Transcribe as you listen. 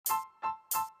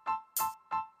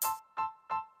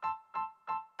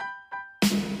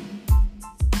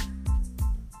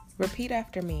Repeat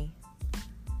after me.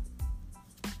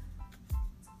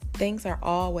 Things are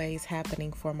always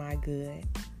happening for my good.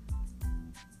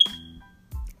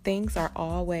 Things are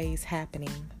always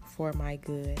happening for my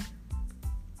good.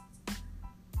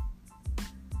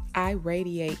 I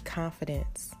radiate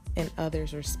confidence and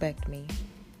others respect me.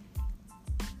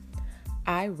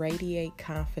 I radiate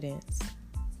confidence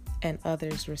and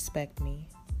others respect me.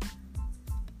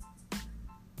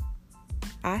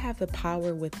 I have the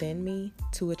power within me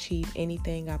to achieve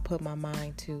anything I put my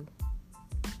mind to.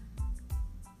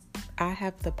 I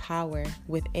have the power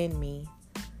within me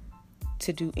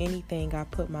to do anything I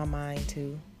put my mind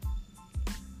to.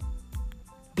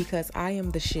 Because I am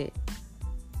the shit.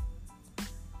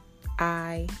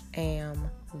 I am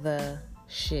the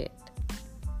shit.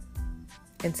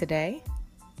 And today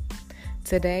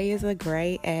is a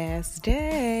great ass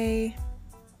day.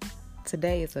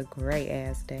 Today is a great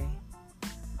ass day.